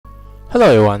Hello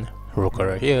everyone,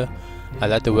 Rookerer here. I'd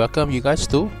like to welcome you guys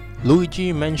to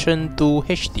Luigi Mansion 2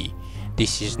 HD.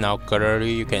 This is now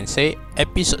currently, you can say,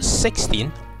 episode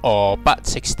 16 or part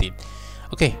 16.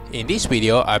 Okay, in this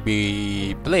video I'll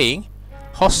be playing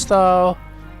Hostile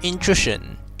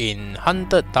Intrusion in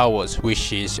Haunted Towers,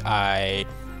 which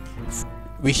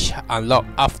unlock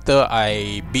after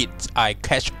I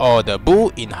catch all the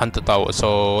bull in Haunted Tower.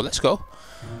 So let's go.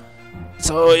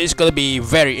 So it's gonna be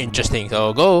very interesting.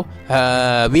 So go.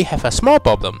 We have a small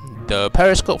problem. The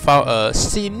periscope found a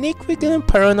significant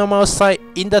paranormal site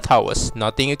in the towers.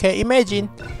 Nothing you can imagine.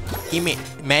 Imagine.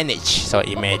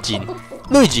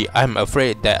 Luigi, I'm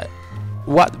afraid that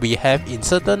what we have in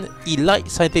certain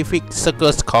elite scientific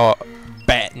circles called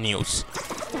bad news.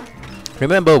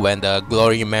 Remember when the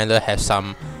Glory Manor had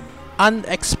some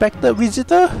unexpected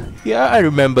visitor? Yeah, I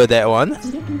remember that one.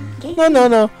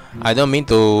 No. I don't mean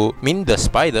the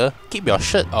spider. Keep your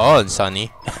shirt on,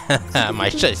 Sonny. My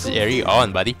shirt is already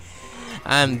on, buddy.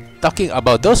 I'm talking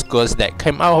about those ghosts that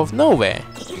came out of nowhere.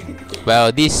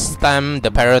 Well, this time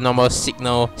the paranormal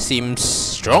signal seems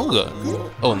stronger.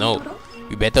 Oh no.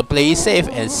 We better play it safe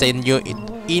and send you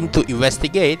in to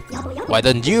investigate. Why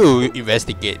don't you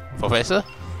investigate, Professor?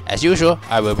 As usual,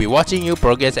 I will be watching you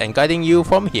progress and guiding you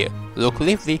from here. Look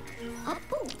lively.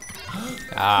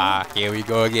 Here we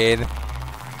go again.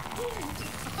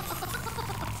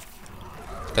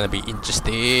 It's gonna be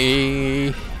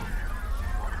interesting.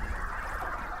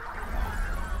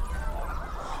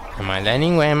 Am I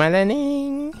landing? Where am I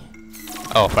landing?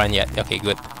 Oh, front yet. Okay,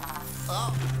 good.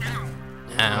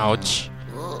 Ouch.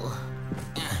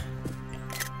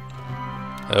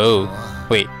 Oh,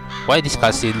 wait. Why this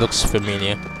cutscene looks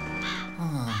familiar?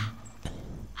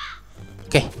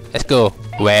 Okay, let's go.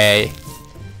 Where?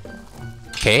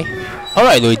 Okay.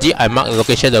 Alright, Luigi, I marked the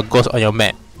location of the ghost on your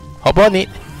map. Hop on it.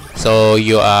 So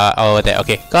you are over there.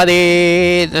 Okay, got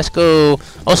it. Let's go.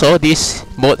 Also, this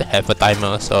mode have a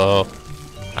timer, so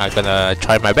I'm gonna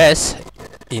try my best.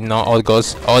 Ignore all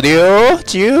ghosts. Audio,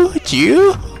 Chew.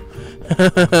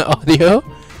 Audio.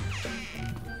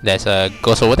 There's a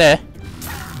ghost over there.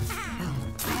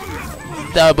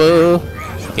 Double.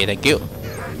 Okay, thank you.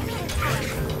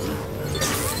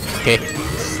 Okay,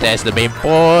 that's the main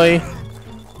point.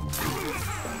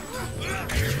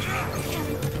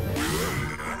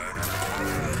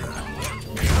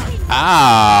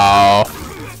 Ow!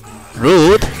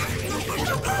 Rude.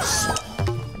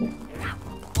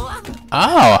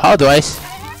 Ow! How do I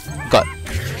got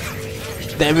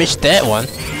damage that one?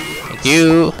 Thank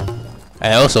you.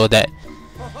 And also that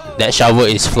shovel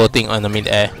is floating on the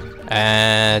mid-air.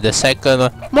 And the second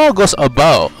one, more goes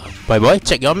about. My boy,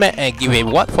 check your map and give it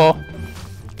what for.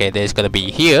 Okay, there's gonna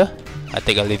be here. I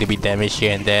take a little bit damage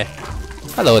here and there.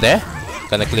 Hello there.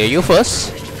 Gonna clear you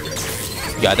first.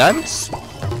 You are done.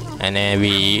 And then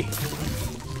we...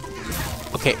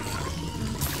 Okay.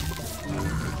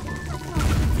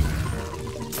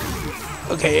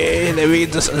 Okay, let me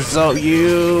just absorb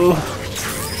you.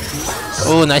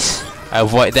 Oh, nice. I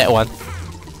avoid that one.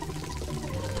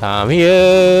 Come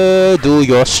here. Do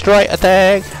your strike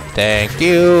attack. Thank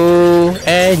you.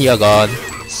 And you're gone.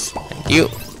 Thank you.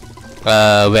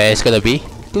 Where it's gonna be?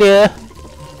 Clear.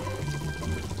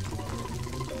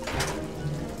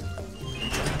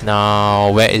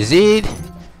 Now, where is it?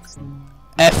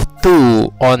 F2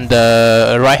 on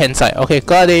the right hand side. Okay,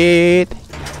 got it.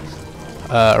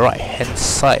 Right hand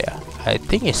side. I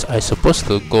think I'm supposed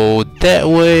to go that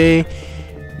way.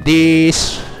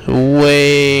 This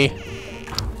way.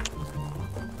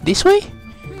 This way?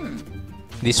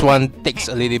 This one takes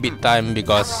a little bit time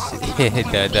because the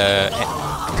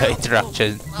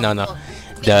interaction. No.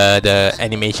 The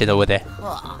animation over there.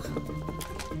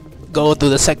 Go to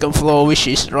the second floor, which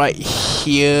is right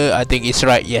here. I think it's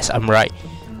right. Yes, I'm right.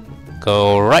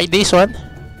 Go right this one.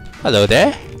 Hello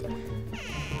there.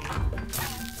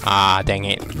 Dang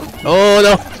it. Oh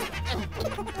no.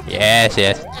 Yes.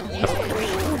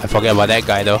 I forget about that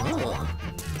guy though.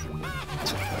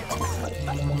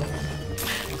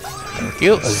 Thank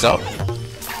you. Absorb.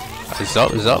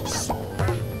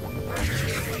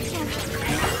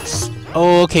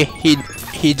 Oh, okay.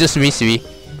 He just missed me.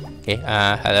 Okay,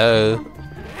 hello.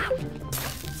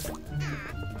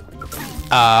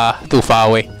 Too far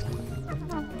away.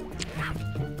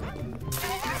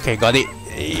 Okay, got it.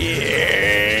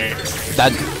 Yeah.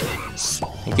 Done.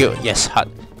 Thank you. Yes, hot.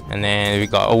 And then we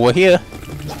got over here.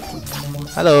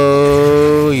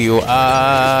 Hello. You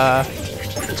are...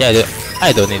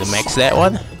 I don't need to max that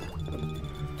one.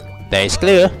 That is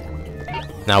clear.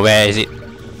 Now where is it?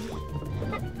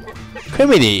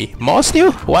 Criminy. More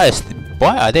still? Why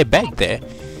are they back there?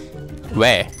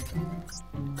 Where?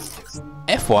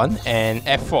 F1 and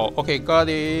F4. Okay, got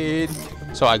it.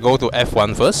 So I go to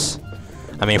F1 first.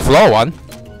 I mean floor 1.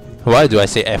 Why do I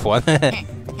say F1?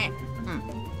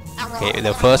 Okay,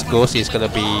 the first ghost is gonna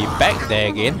be back there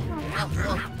again.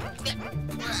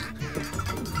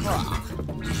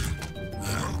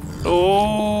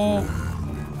 Oh!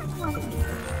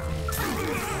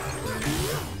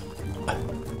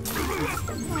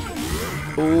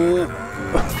 Oh!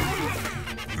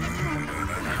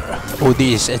 Oh,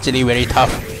 this is actually very tough.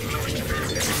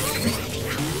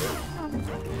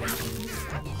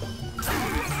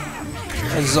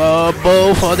 It's a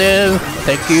bow for them.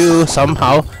 Thank you.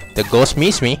 Somehow the ghost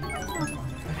missed me.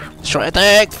 Short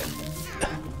attack.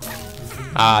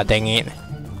 Ah, dang it.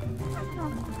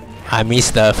 I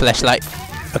missed the flashlight.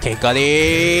 Okay, got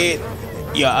it.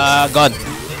 You are gone.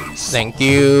 Thank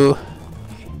you.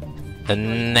 The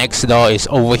next door is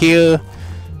over here.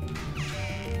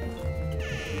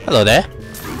 Hello there.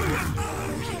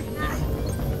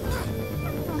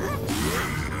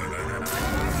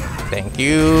 Thank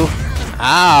you.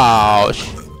 Ouch.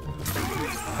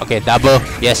 Okay, double.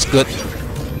 Yes, good.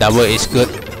 Double is good.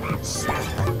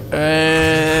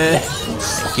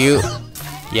 Thank you.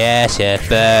 Yes, yes.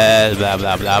 Blah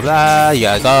blah blah blah. You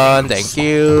are gone. Thank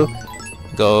you.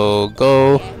 Go,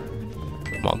 go.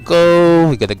 Come on, go.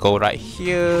 We gotta go right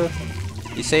here.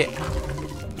 You say.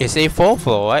 It's a 4th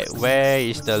floor, right? Where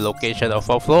is the location of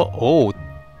 4th floor? Oh,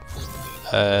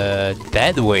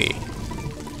 that way.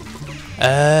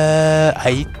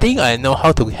 I think I know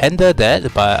how to handle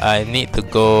that, but I need to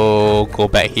go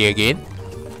back here again.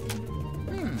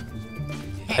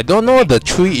 I don't know the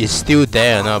tree is still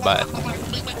there or not, but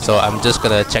so I'm just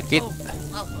gonna check it.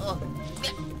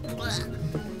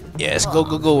 Yes,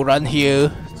 go, run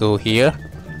here, go here.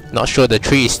 Not sure the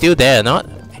tree is still there or not.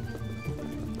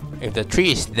 If the tree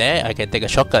is there, I can take a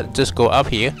shortcut. Just go up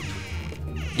here.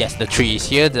 Yes, the tree is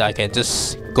here. I can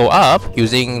just go up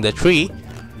using the tree.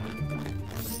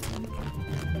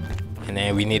 And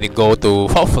then we need to go to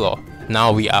 4th floor.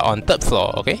 Now we are on 3rd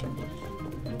floor, okay?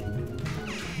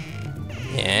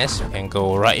 Yes, we can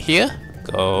go right here.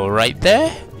 Go right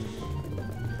there.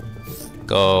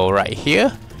 Go right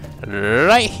here.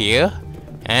 Right here.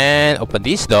 And open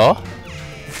this door.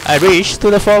 I reached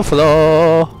to the 4th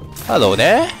floor. Hello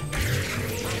there.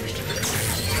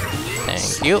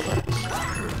 Thank you.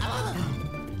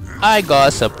 I got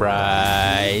a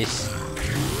surprise.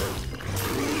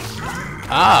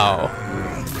 Ow.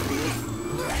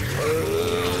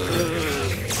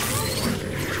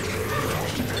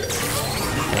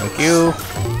 Thank you.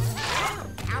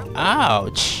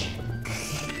 Ouch.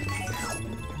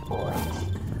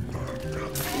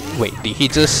 Wait, did he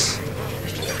just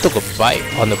took a bite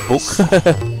on the book?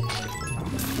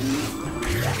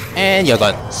 And you're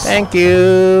gone. Thank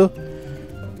you.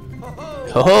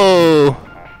 Ho ho!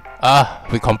 Ah,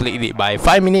 we completed it by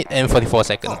 5 minutes and 44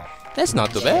 seconds. That's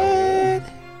not too bad.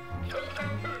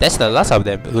 That's the last of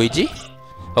them, Luigi.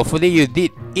 Hopefully you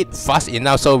did it fast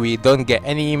enough so we don't get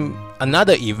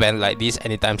another event like this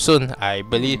anytime soon. I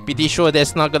believe pretty sure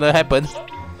that's not gonna happen.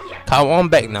 Come on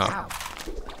back now.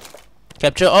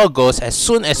 Capture all ghosts as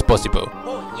soon as possible.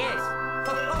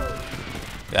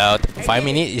 Well, 5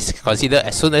 minutes is considered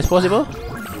as soon as possible.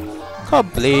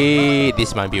 Complete.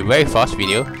 This might be a very fast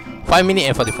video. 5 minutes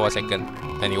and 44 seconds.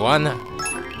 21.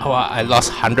 Oh, I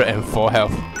lost 104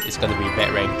 health. It's gonna be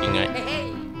bad ranking, right?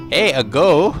 Hey, a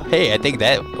gold. Hey, I take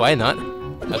that. Why not?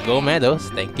 A gold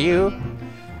medals. Thank you.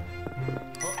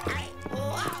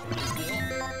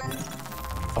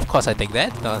 Of course, I take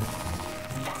that.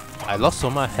 I lost so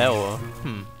much health.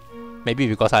 Maybe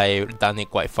because I done it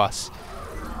quite fast.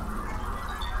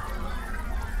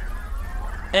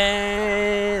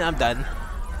 And I'm done.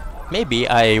 Maybe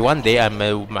one day I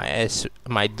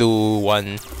might do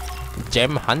one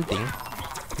gem hunting.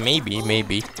 Maybe.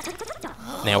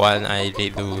 That one I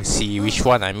need to see which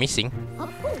one I'm missing.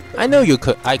 I know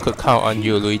I could count on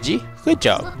you, Luigi. Good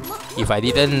job. If I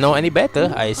didn't know any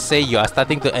better, I say you are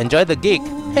starting to enjoy the gig.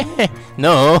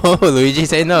 No, Luigi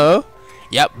say no.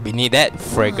 Yup, beneath that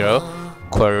fragrant,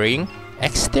 querying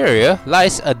exterior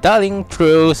lies a darling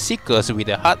thrill seekers with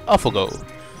a heart of gold.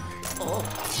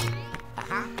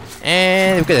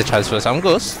 And we gotta transfer some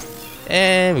ghosts.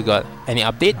 And we got any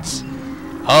updates?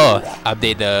 Oh,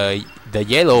 update the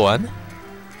yellow one.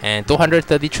 And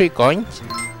 233 coins.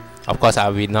 Of course,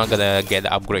 we're not gonna get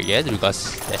the upgrade yet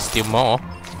because there's still more.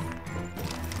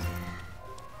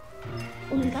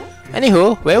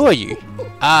 Anywho, where were you?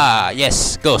 Ah,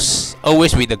 yes, ghosts.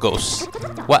 Always with the ghosts.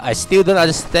 What I still don't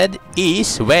understand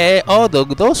is where all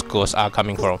those ghosts are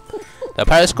coming from. The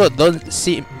pirate code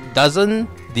doesn't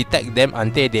detect them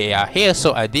until they are here,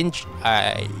 so I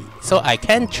so I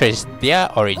can trace their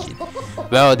origin.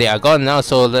 Well, they are gone now,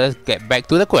 so let's get back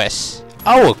to the quest.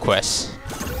 Our quest.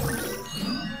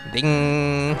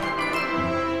 Ding.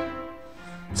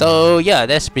 So yeah,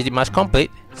 that's pretty much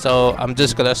complete. So I'm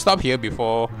just gonna stop here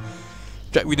before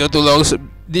drag video too long. So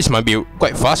this might be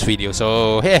quite fast video,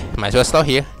 so yeah, might as well stop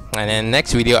here. And then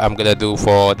next video I'm gonna do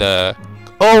for the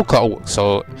old clockwork.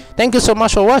 So thank you so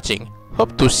much for watching.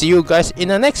 Hope to see you guys in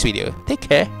the next video. Take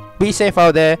care, be safe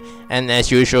out there, and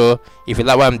as usual, if you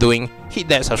like what I'm doing, hit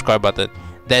that subscribe button.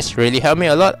 That's really helped me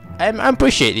a lot, and I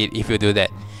appreciate it if you do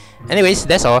that. Anyways,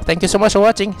 that's all. Thank you so much for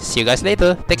watching. See you guys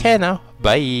later. Take care now.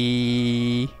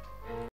 Bye.